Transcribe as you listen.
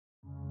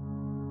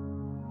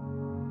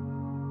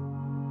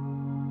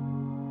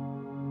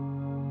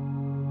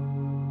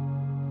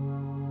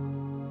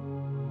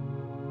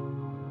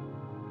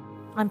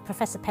I'm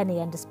Professor Penny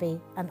Endersby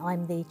and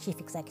I'm the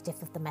Chief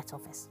Executive of the Met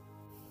Office.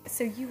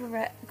 So you were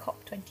at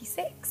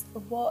COP26.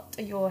 What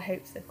are your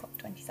hopes of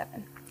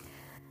COP27?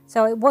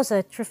 So it was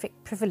a terrific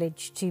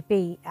privilege to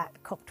be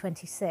at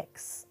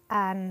COP26,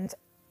 and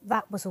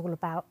that was all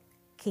about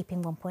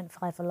keeping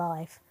 1.5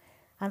 alive.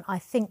 And I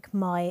think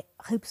my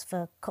hopes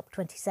for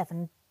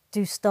COP27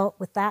 do start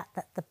with that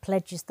the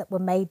pledges that were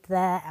made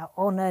there are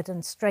honoured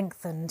and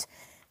strengthened,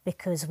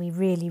 because we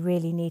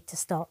really need to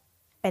start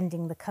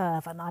bending the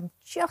curve. And I'm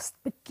just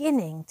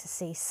beginning to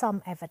see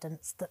some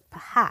evidence that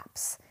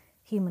perhaps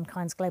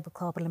humankind's global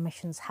carbon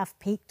emissions have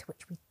peaked,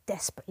 which we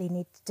desperately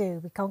need to do.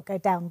 We can't go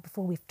down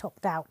before we've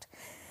topped out.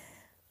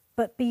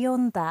 But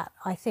beyond that,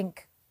 I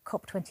think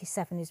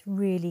COP27 is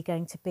really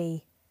going to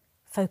be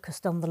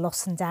focused on the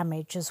loss and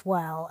damage as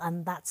well,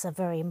 and that's a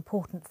very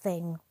important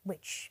thing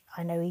which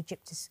I know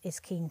Egypt is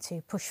keen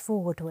to push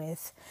forward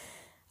with.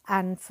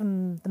 And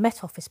from the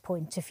Met Office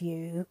point of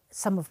view,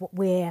 some of what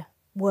we're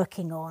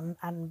working on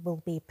and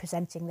will be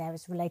presenting there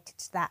is related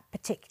to that.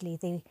 Particularly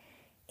the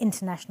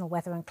international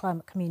weather and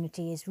climate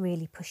community is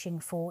really pushing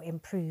for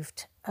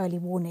improved early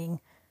warning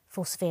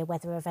for severe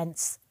weather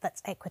events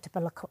that's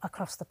equitable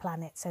across the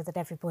planet, so that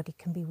everybody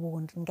can be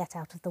warned and get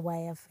out of the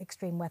way of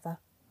extreme weather.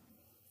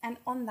 And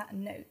on that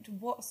note,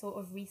 what sort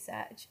of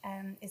research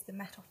is the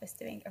Met Office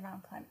doing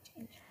around climate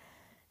change?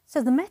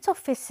 So the Met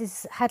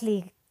Office's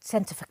Hadley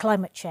Centre for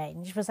Climate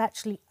Change was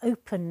actually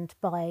opened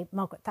by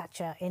Margaret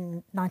Thatcher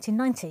in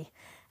 1990.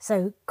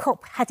 So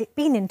COP, had it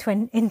been in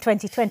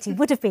 2020,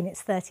 would have been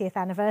its 30th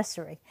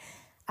anniversary.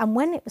 And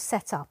when it was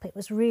set up, it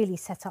was really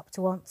set up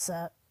to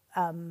answer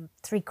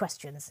three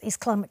questions. Is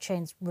climate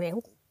change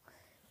real?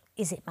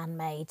 Is it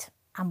man-made?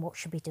 And what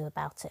should we do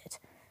about it?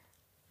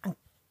 And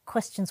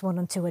questions 1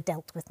 and 2 are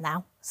dealt with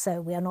now.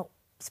 So we are not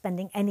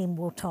spending any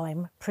more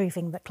time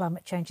proving that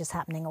climate change is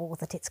happening or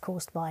that it's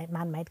caused by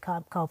man-made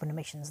carbon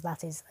emissions.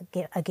 That is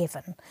a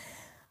given.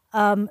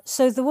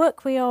 So the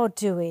work we are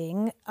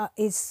doing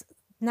is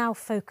now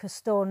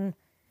focused on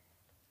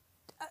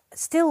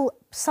still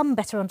some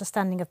better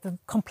understanding of the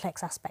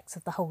complex aspects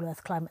of the whole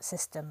Earth climate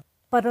system.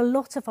 But a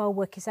lot of our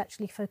work is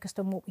actually focused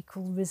on what we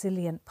call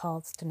resilient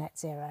paths to net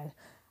zero.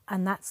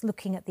 And that's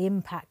looking at the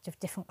impact of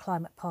different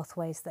climate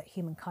pathways that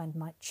humankind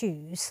might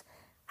choose,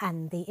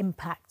 and the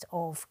impact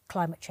of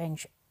climate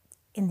change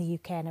in the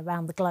UK and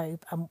around the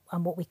globe,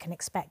 and what we can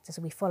expect as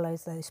we follow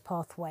those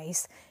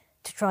pathways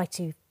to try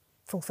to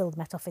fulfil the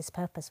Met Office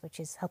purpose, which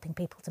is helping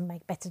people to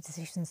make better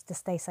decisions to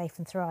stay safe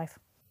and thrive.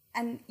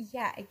 And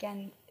yeah,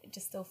 again,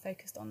 just still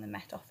focused on the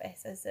Met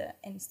Office as an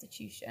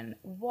institution,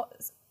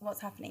 what's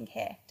happening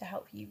here to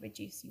help you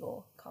reduce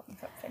your carbon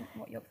footprint?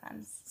 What are your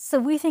plans? So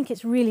we think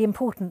it's really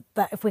important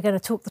that if we're going to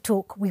talk the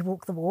talk, we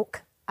walk the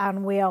walk.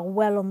 And we are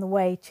well on the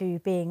way to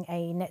being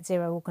a net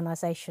zero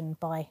organisation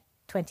by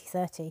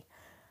 2030.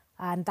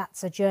 And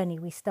that's a journey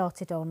we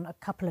started on a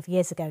couple of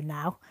years ago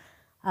now.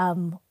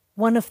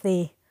 One of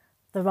the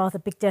rather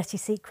big dirty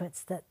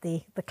secrets that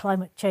the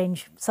climate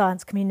change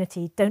science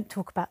community don't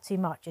talk about too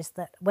much is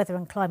that weather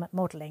and climate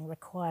modelling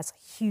requires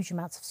huge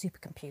amounts of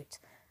supercompute,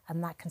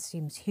 and that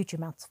consumes huge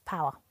amounts of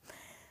power.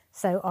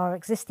 So our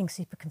existing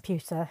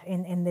supercomputer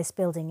in this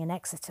building in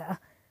Exeter,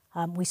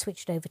 we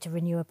switched over to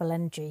renewable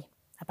energy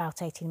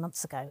about 18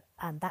 months ago,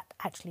 and that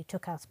actually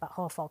took out about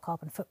half our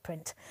carbon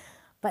footprint.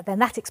 But then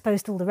that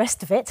exposed all the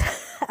rest of it.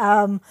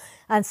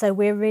 And so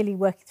we're really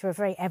working through a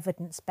very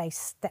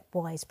evidence-based,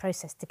 stepwise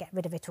process to get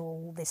rid of it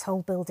all. This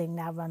whole building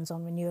now runs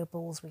on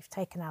renewables. We've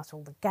taken out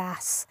all the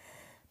gas.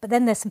 But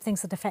then there's some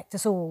things that affect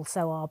us all.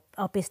 So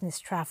our business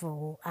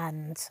travel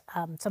and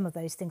some of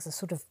those things are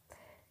sort of,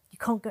 you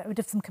can't get rid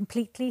of them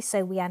completely.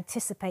 So we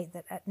anticipate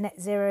that at net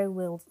zero,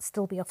 we'll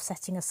still be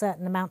offsetting a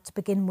certain amount to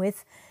begin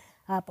with.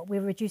 But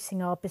we're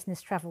reducing our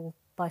business travel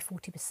by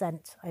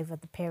 40% over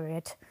the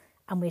period.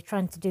 And we're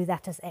trying to do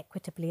that as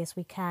equitably as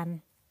we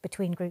can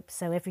between groups.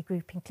 So every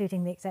group,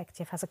 including the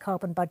executive, has a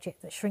carbon budget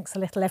that shrinks a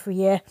little every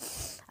year.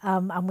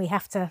 And we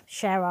have to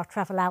share our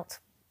travel out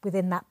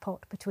within that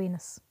pot between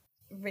us.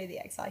 Really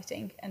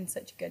exciting and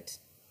such a good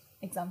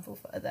example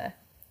for other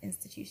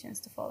institutions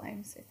to follow.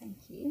 So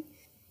thank you.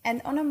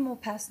 And on a more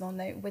personal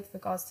note, with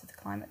regards to the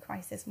climate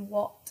crisis,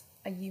 what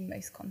are you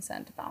most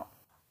concerned about?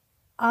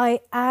 I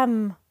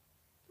am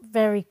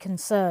very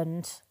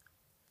concerned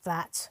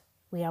that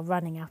we are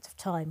running out of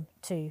time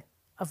to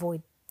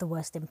avoid the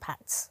worst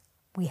impacts.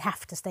 We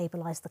have to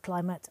stabilise the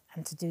climate,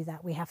 and to do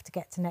that we have to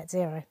get to net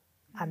zero.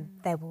 And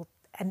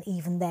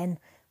even then,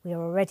 we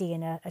are already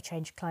in a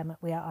changed climate.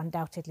 We are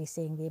undoubtedly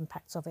seeing the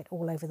impacts of it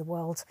all over the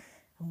world,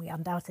 and we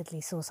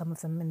undoubtedly saw some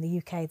of them in the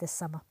UK this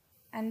summer.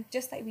 And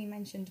just like we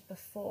mentioned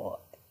before,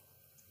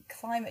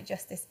 climate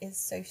justice is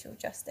social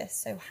justice.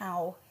 So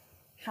how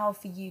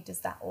for you does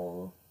that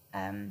all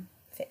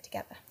fit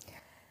together?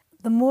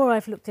 The more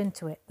I've looked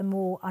into it, the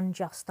more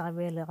unjust I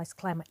realise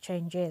climate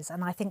change is.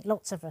 And I think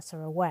lots of us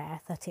are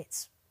aware that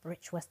it's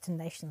rich Western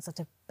nations that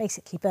have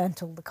basically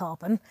burnt all the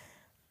carbon,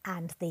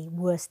 and the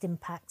worst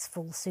impacts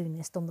fall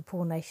soonest on the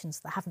poor nations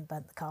that haven't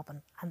burnt the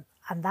carbon.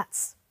 And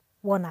that's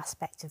one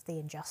aspect of the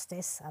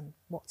injustice and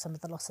what some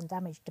of the loss and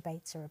damage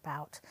debates are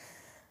about.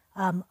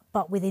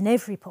 But within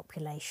every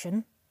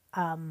population,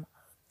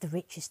 the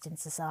richest in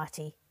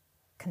society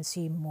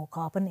consume more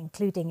carbon,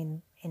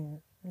 including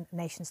in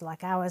nations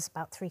like ours,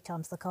 about 3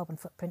 times the carbon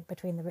footprint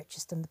between the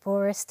richest and the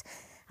poorest.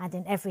 And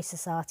in every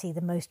society,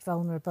 the most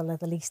vulnerable are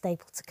the least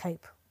able to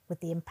cope with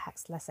the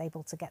impacts, less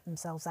able to get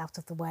themselves out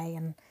of the way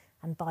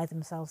and buy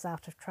themselves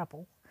out of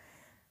trouble.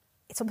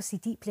 It's obviously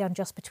deeply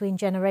unjust between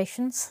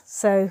generations.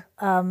 So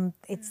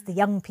it's the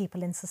young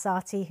people in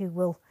society who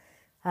will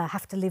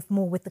have to live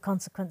more with the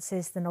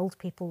consequences than old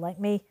people like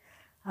me.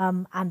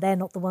 And they're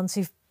not the ones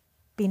who've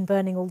been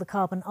burning all the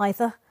carbon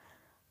either.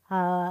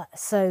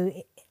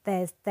 So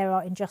there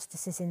are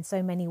injustices in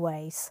so many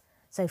ways.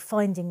 So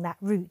finding that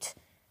route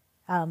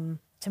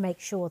to make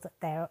sure that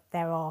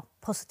there are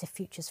positive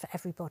futures for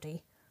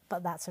everybody,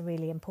 but that's a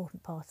really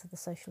important part of the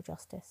social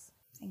justice.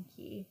 Thank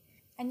you.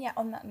 And yeah,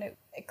 on that note,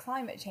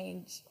 climate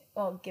change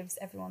gives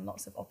everyone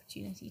lots of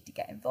opportunity to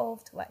get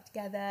involved, to work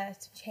together,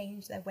 to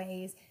change their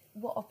ways.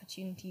 What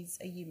opportunities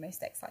are you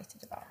most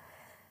excited about?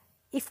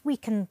 If we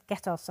can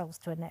get ourselves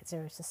to a net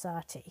zero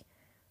society,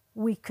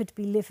 we could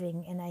be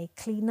living in a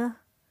cleaner,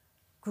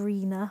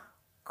 greener,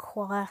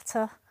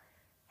 quieter,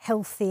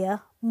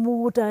 healthier,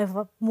 more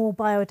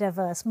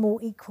biodiverse, more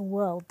equal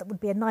world that would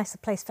be a nicer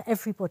place for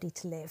everybody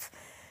to live.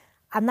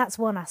 And that's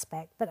one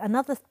aspect. But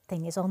another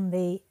thing is on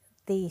the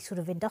sort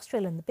of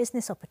industrial and the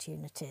business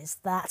opportunities,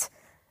 that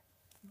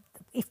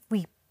if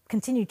we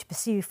continue to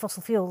pursue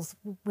fossil fuels,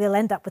 we'll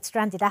end up with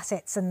stranded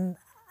assets and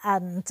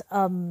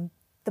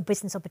the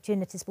business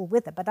opportunities will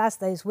wither. But as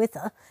those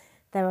wither,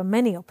 there are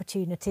many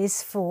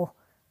opportunities for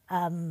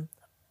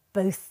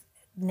both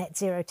net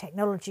zero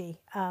technology,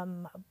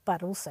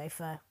 but also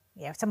for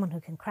someone who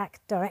can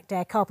crack direct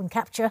air carbon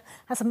capture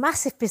has a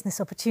massive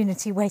business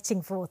opportunity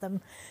waiting for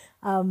them.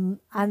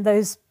 And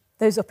those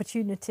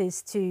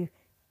opportunities to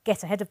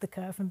get ahead of the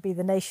curve and be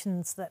the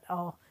nations that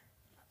are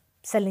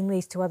selling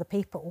these to other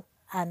people.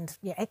 And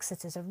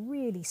Exeter's a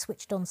really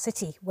switched on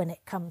city when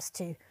it comes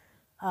to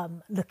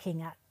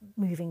looking at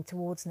moving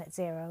towards net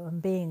zero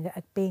and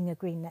being a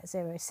green net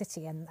zero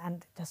city,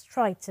 and just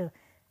try to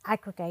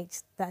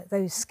aggregate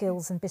those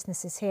skills and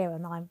businesses here,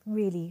 and I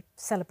really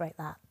celebrate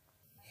that.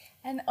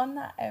 And on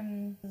that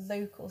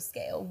local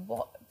scale,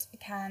 what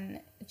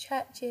can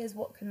churches,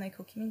 what can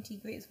local community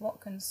groups,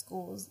 what can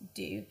schools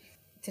do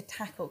to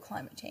tackle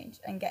climate change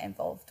and get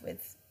involved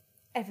with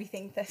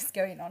everything that's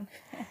going on?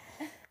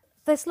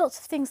 There's lots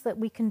of things that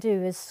we can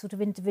do as sort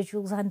of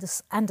individuals and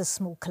as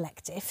small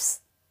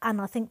collectives.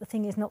 And I think the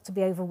thing is not to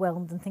be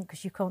overwhelmed and think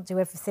because you can't do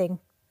everything,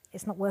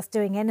 it's not worth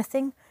doing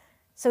anything.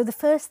 So the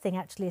first thing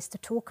actually is to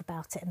talk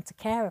about it and to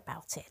care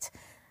about it.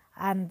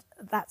 And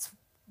that's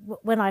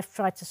when I've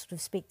tried to sort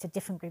of speak to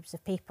different groups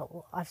of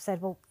people, I've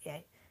said, well,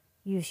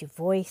 use your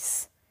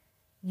voice,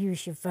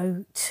 use your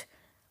vote.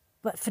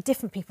 But for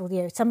different people,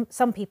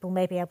 some people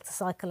may be able to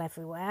cycle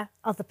everywhere.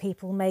 Other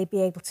people may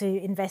be able to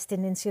invest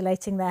in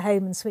insulating their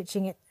home and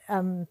switching it,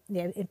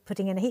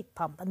 putting in a heat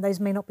pump. And those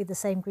may not be the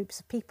same groups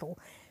of people.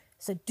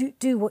 So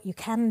do what you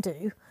can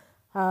do.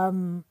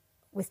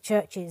 With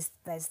churches,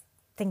 there's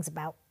things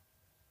about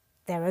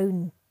their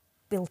own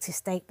built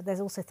estate, but there's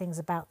also things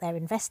about their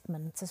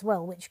investment as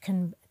well, which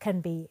can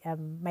be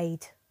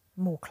made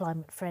more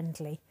climate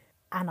friendly.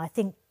 And I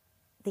think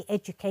the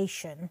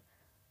education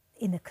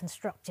in a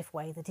constructive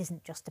way that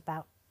isn't just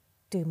about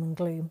doom and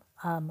gloom,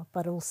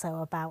 but also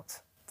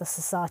about the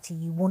society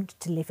you want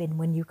to live in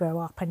when you grow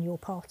up and your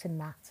part in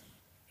that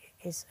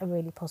is a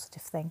really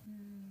positive thing.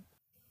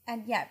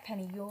 And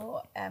Penny,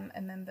 you're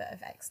a member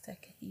of Exeter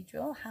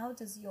Cathedral. How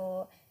does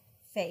your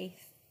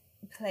faith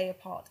play a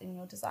part in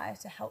your desire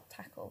to help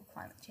tackle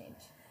climate change?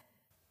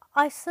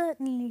 I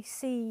certainly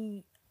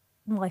see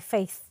my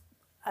faith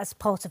as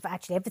part of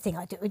actually everything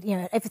I do,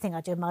 everything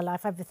I do in my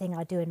life, everything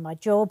I do in my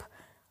job.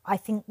 I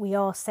think we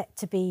are set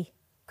to be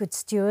good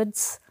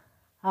stewards.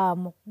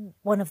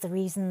 One of the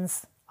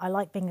reasons I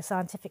like being a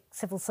scientific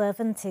civil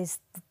servant is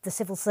the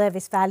civil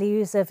service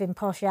values of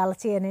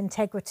impartiality and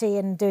integrity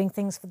and doing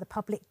things for the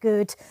public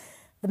good.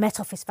 The Met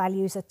Office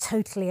values are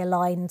totally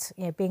aligned,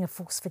 being a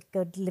force for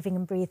good, living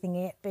and breathing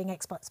it, being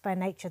experts by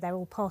nature. They're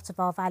all part of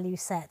our value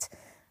set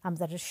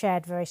that are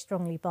shared very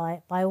strongly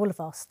by all of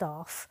our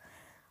staff.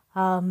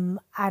 And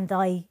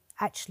I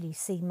actually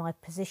see my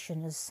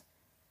position as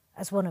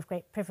one of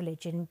great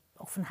privilege in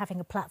often having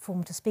a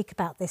platform to speak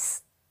about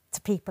this to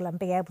people and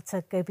be able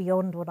to go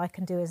beyond what I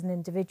can do as an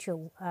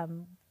individual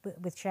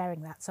with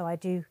sharing that. So I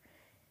do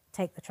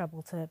take the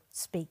trouble to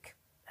speak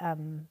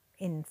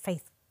in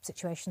faith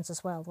situations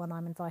as well when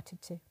I'm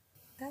invited to.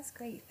 That's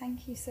great.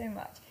 Thank you so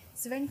much.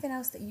 Is there anything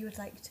else that you would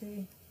like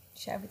to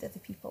share with other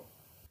people?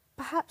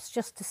 Perhaps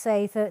just to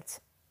say that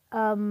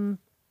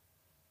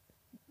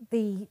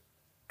the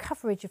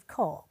coverage of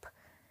COP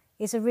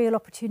is a real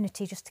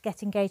opportunity just to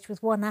get engaged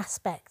with one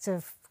aspect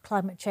of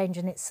climate change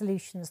and its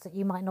solutions that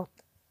you might not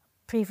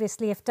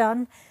previously have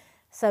done.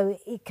 So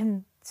it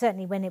can,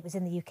 certainly when it was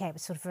in the UK, it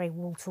was sort of very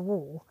wall to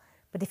wall.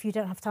 But if you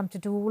don't have time to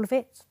do all of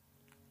it,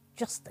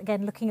 just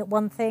again looking at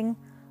one thing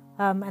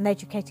and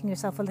educating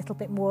yourself a little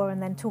bit more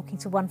and then talking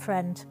to one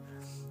friend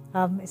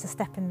it's a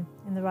step in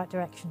the right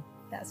direction.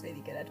 That's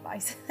really good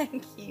advice.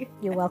 Thank you.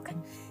 You're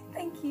welcome.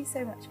 Thank you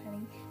so much,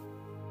 Penny.